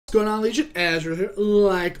Going on, Legion? Azure here,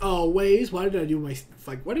 like always. Why did I do my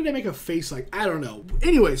why did I make a face like I don't know?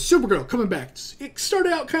 Anyway, Supergirl coming back. It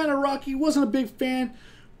started out kind of rocky. Wasn't a big fan,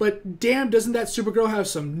 but damn, doesn't that Supergirl have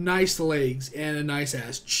some nice legs and a nice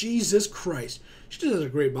ass? Jesus Christ, she just has a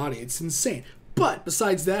great body. It's insane. But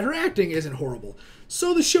besides that, her acting isn't horrible.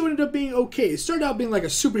 So the show ended up being okay. It started out being like a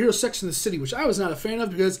superhero Sex in the City, which I was not a fan of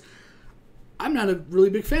because I'm not a really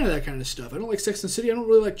big fan of that kind of stuff. I don't like Sex and the City. I don't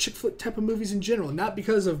really like chick flick type of movies in general. Not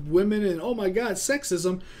because of women and, oh my God,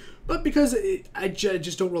 sexism, but because I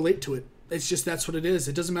just don't relate to it. It's just that's what it is.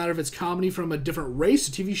 It doesn't matter if it's comedy from a different race,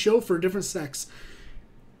 a TV show for a different sex.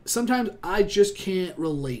 Sometimes I just can't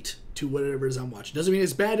relate to whatever it is I'm watching. Doesn't mean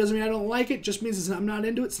it's bad. Doesn't mean I don't like it. Just means I'm not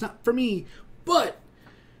into it. It's not for me. But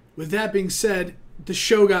with that being said, the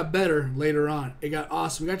show got better later on. It got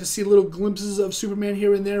awesome. We got to see little glimpses of Superman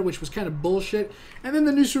here and there, which was kind of bullshit. And then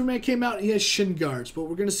the new Superman came out and he has shin guards. But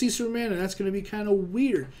we're going to see Superman, and that's going to be kind of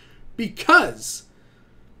weird. Because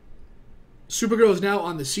Supergirl is now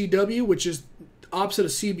on the CW, which is opposite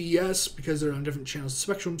of CBS because they're on different channels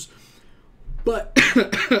and spectrums. But,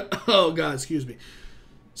 oh God, excuse me.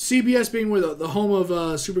 CBS being where the home of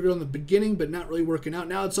Supergirl in the beginning, but not really working out.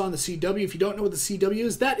 Now it's on the CW. If you don't know what the CW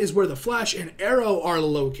is, that is where the Flash and Arrow are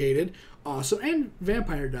located. Awesome. And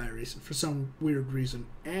Vampire Diaries for some weird reason.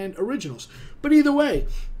 And Originals. But either way,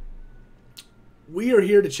 we are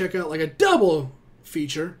here to check out like a double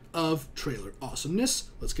feature of trailer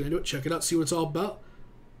awesomeness. Let's get into it. Check it out. See what it's all about.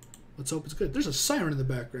 Let's hope it's good. There's a siren in the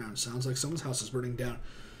background. Sounds like someone's house is burning down.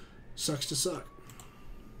 Sucks to suck.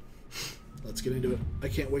 Let's get into it. I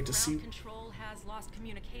can't wait to see. Control has lost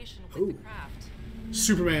communication with the craft.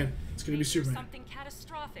 Superman. It's gonna be Superman. Something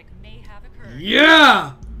catastrophic may have occurred.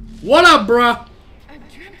 Yeah. What up, bruh?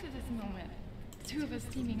 I've dreamt of this moment. The two of us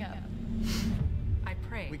teaming up. I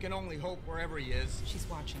pray. We can only hope wherever he is. She's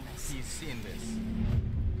watching this. He's seeing this.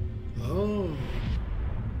 Oh.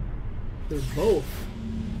 They're both.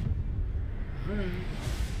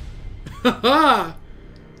 Alright.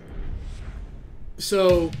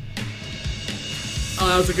 So, oh,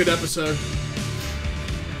 that was a good episode.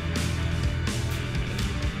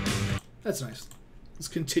 That's nice. Let's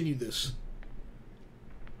continue this.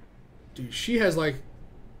 Dude, she has like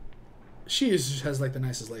the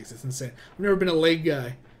nicest legs. It's insane. I've never been a leg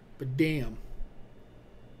guy, but damn.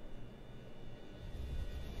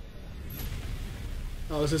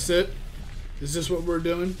 Oh, is this it? Is this what we're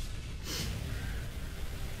doing?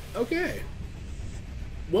 Okay.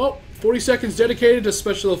 Well, 40 seconds dedicated to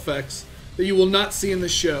special effects that you will not see in the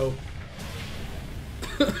show.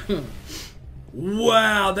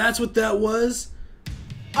 Wow, that's what that was?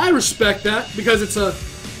 I respect that because it's a...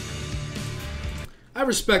 I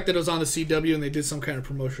respect that it was on the CW and they did some kind of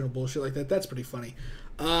promotional bullshit like that. That's pretty funny.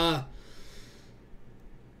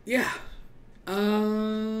 Yeah.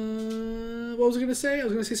 What was I going to say? I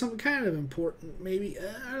was going to say something kind of important, maybe.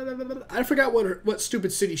 I forgot what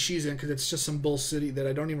stupid city she's in because it's just some bull city that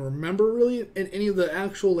I don't even remember really in any of the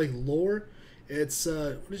actual like lore. It's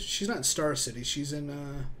she's not in Star City. She's in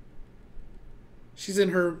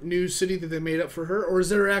her new city that they made up for her, or is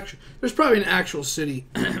there actual? There's probably an actual city.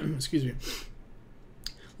 Excuse me.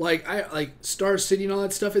 Like Star City and all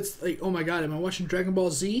that stuff. It's like, oh my God, am I watching Dragon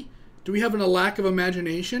Ball Z? Do we have a lack of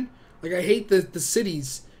imagination? Like, I hate the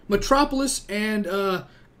cities. Metropolis and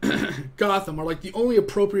Gotham are like the only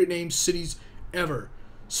appropriate named cities ever.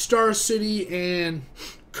 Star City and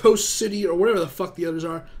Coast City or whatever the fuck the others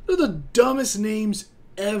are. They're the dumbest names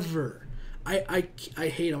ever. I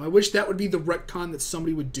hate them. I wish that would be the retcon that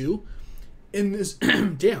somebody would do in this.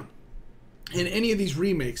 Damn. In any of these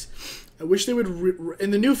remakes. I wish they would, in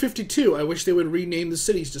the new 52, I wish they would rename the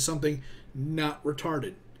cities to something not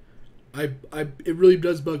retarded. It really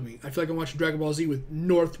does bug me. I feel like I'm watching Dragon Ball Z with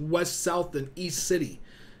North, West, South, and East City.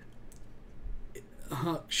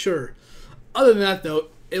 Sure. Other than that, though,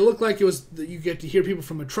 it looked like it was you get to hear people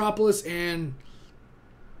from Metropolis and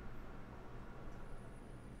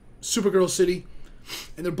Supergirl City,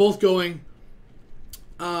 and they're both going.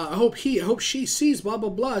 I hope she sees blah blah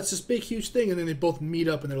blah. It's this big huge thing, and then they both meet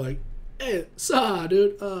up and they're like, "Hey, saw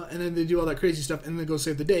dude," and then they do all that crazy stuff, and then they go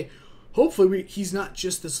save the day. Hopefully, he's not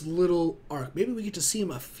just this little arc. Maybe we get to see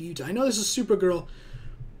him a few times. I know this is Supergirl,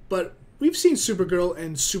 but we've seen Supergirl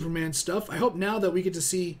and Superman stuff. I hope now that we get to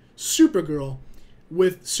see Supergirl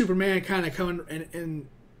with Superman kind of coming and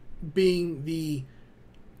being the,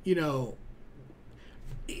 you know,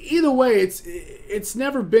 either way, it's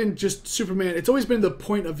never been just Superman. It's always been the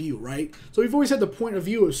point of view, right? So we've always had the point of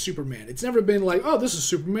view of Superman. It's never been like, oh, this is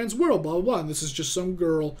Superman's world, blah, blah, blah, and this is just some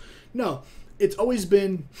girl. No, it's always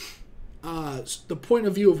been the point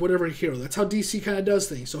of view of whatever hero. That's how DC kind of does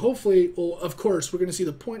things. So hopefully, well, of course, we're going to see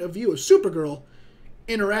the point of view of Supergirl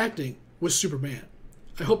interacting with Superman.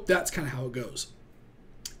 I hope that's kind of how it goes.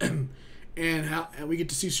 And we get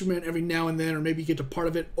to see Superman every now and then, or maybe get to part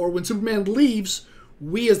of it. Or when Superman leaves,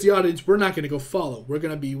 we as the audience, we're not going to go follow. We're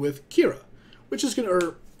going to be with Kira, which is going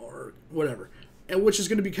to, or whatever, and which is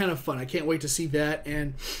going to be kind of fun. I can't wait to see that.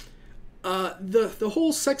 And the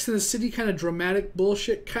whole Sex and the City kind of dramatic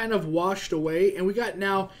bullshit kind of washed away, and we got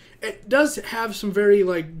now. It does have some very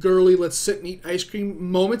like girly, let's sit and eat ice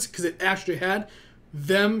cream moments, because it actually had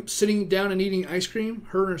them sitting down and eating ice cream,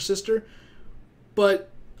 her and her sister. But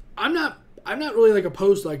I'm not really like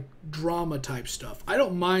opposed to like drama type stuff. I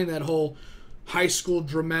don't mind that whole high school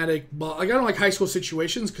dramatic, like I don't like high school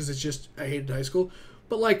situations because it's just, I hated high school.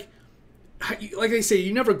 But like they say,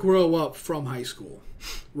 you never grow up from high school,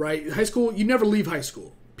 right? High school, you never leave high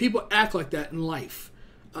school. People act like that in life.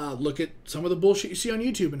 Look at some of the bullshit you see on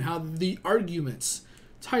YouTube and how the arguments.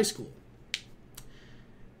 It's high school.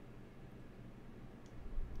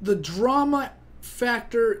 The drama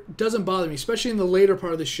factor doesn't bother me, especially in the later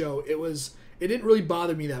part of the show. It didn't really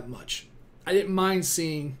bother me that much. I didn't mind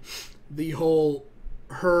seeing the whole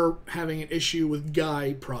her having an issue with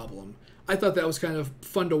Guy problem. I thought that was kind of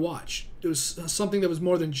fun to watch. It was something that was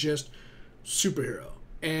more than just superhero,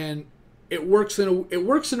 and it works in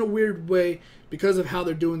a weird way because of how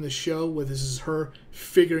they're doing the show. With this is her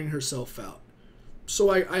figuring herself out. So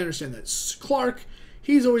I understand that. Clark,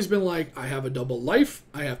 he's always been like, I have a double life.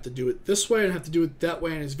 I have to do it this way and I have to do it that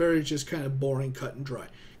way, and it's very just kind of boring, cut and dry.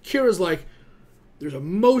 Kira's like, there's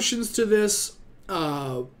emotions to this.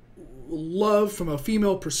 Love from a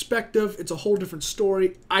female perspective. It's a whole different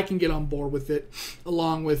story. I can get on board with it,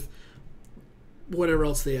 along with whatever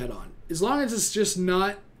else they add on. As long as it's just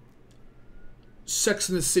not Sex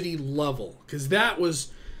and the City level, because that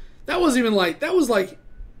was like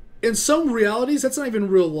in some realities that's not even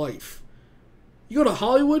real life. You go to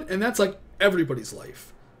Hollywood and that's like everybody's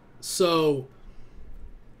life. So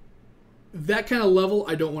that kind of level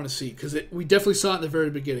I don't want to see, because we definitely saw it in the very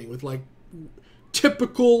beginning with like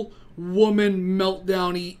typical woman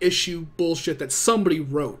meltdown-y issue bullshit that somebody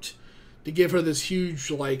wrote to give her this huge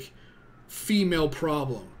like female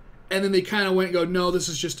problem, and then they kind of went and go, no, this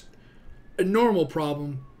is just a normal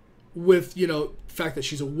problem with, you know, the fact that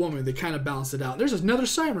she's a woman. They kind of balanced it out. There's another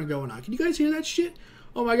siren going on. Can you guys hear that shit?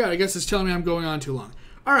 Oh my god, I guess it's telling me I'm going on too long.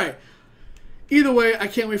 Alright. Either way, I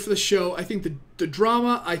can't wait for the show. I think the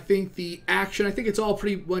drama, I think the action, I think it's all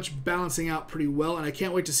pretty much balancing out pretty well, and I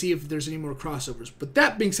can't wait to see if there's any more crossovers. But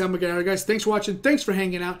that being said, I'm going to get out of here, guys. Thanks for watching. Thanks for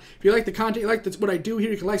hanging out. If you like the content, you like what I do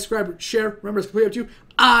here, you can like, subscribe, share. Remember, it's completely up to you.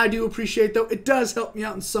 I do appreciate, though. It does help me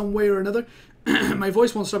out in some way or another. My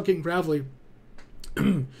voice won't stop getting gravelly.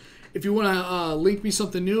 If you want to link me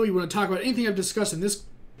something new, you want to talk about anything I've discussed in this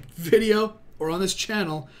video or on this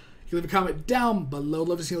channel, you can leave a comment down below.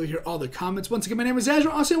 Love to see you hear all the comments. Once again, my name is Azure.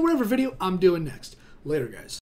 I'll see you in whatever video I'm doing next. Later, guys.